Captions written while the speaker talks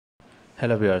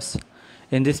Hello viewers,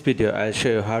 in this video I'll show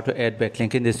you how to add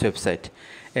backlink in this website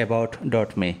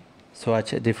about.me. So watch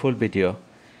the full video.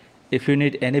 If you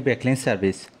need any backlink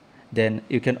service, then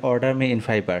you can order me in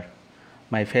Fiverr.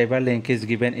 My Fiverr link is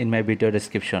given in my video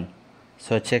description,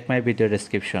 so check my video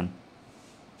description.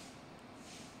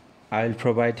 I will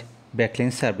provide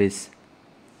backlink service.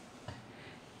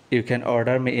 You can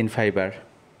order me in Fiverr.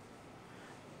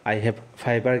 I have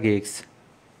Fiverr gigs.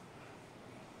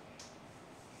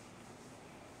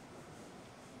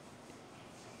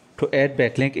 To add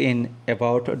backlink in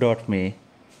about.me,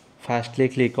 firstly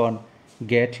click on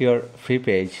Get Your Free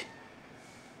Page.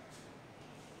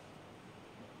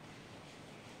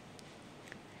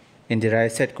 In the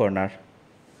right side corner,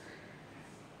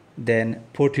 then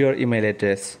put your email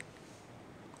address.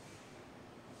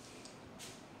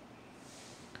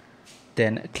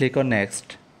 Then click on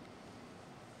Next.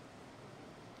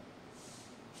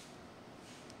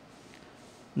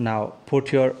 Now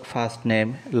put your first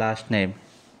name, last name.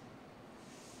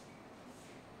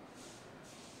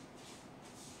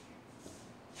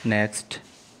 Next.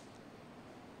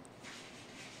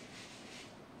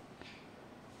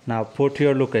 Now put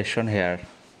your location here.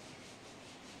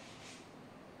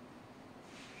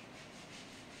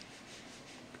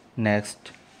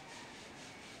 Next.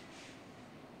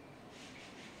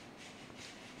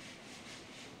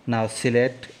 Now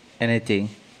select anything,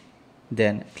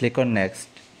 then click on Next.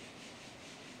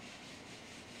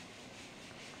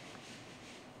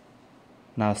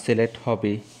 Now select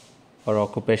hobby or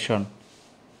occupation.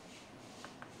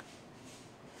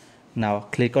 Now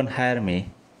click on Hire Me.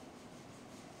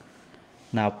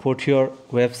 Now put your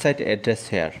website address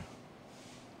here.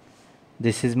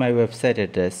 This is my website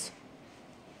address.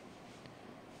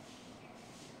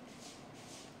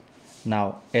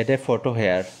 Now add a photo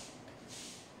here.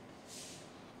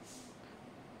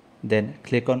 Then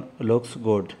click on Looks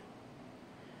Good.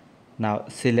 Now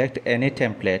select any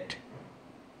template.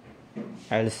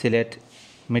 I will select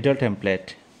middle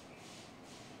template.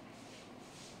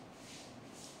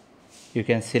 You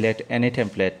can select any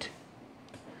template.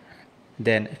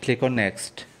 Then click on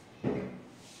Next.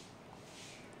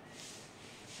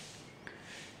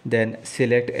 Then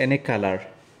select any color.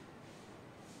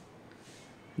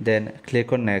 Then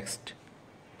click on Next.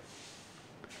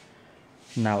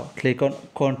 Now click on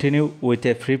Continue with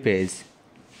a free page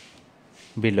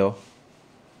below.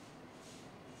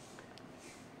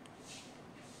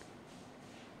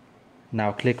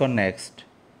 Now click on Next.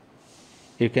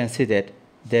 You can see that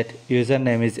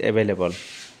username is available.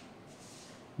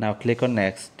 Now click on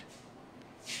Next.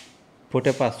 Put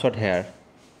a password here.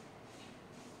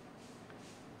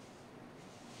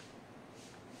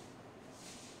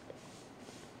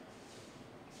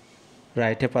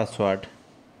 Write a password.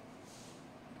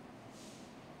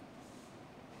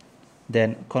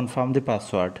 Then confirm the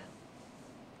password.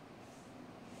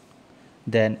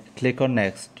 Then click on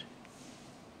Next.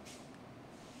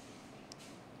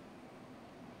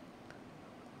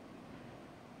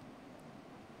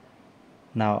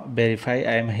 Now verify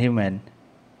I am human.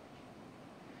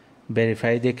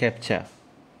 Verify the CAPTCHA.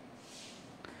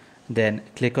 Then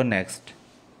click on Next.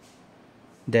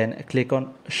 Then click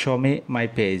on Show Me My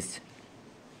Page.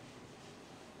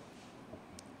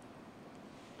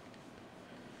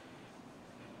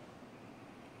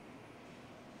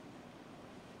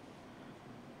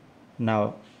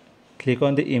 Now click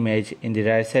on the image in the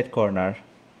right side corner.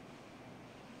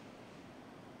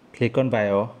 Click on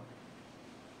Bio.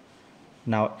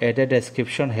 Now add a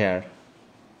description here.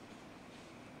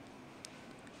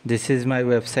 This is my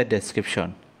website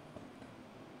description.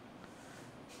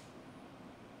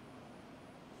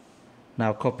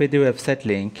 Now copy the website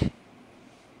link.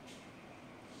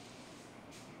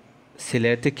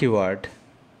 Select the keyword.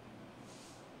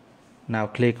 Now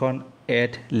click on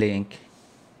Add Link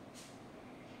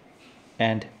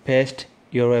and paste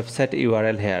your website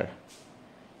URL here.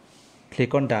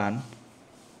 Click on Done.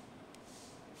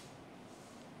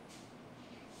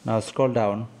 Now scroll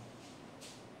down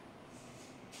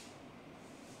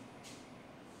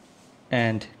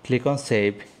and click on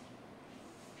Save.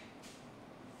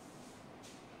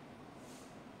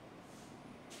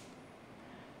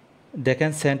 They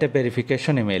can send a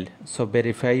verification email, so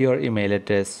verify your email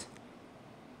address.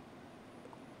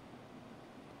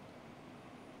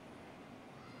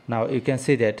 Now you can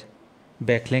see that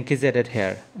backlink is added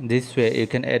here. This way you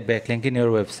can add backlink in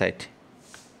your website.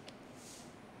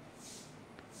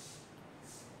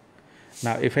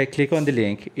 Now if I click on the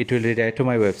link, it will redirect to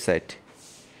my website.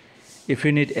 If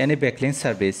you need any backlink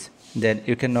service, then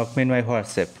you can knock me in my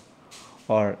WhatsApp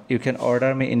or you can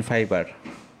order me in Fiverr.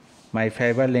 My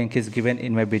Fiverr link is given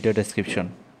in my video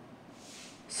description.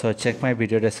 So check my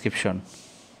video description.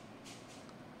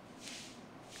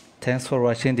 Thanks for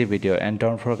watching the video and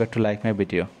don't forget to like my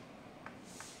video.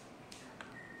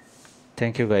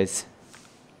 Thank you guys.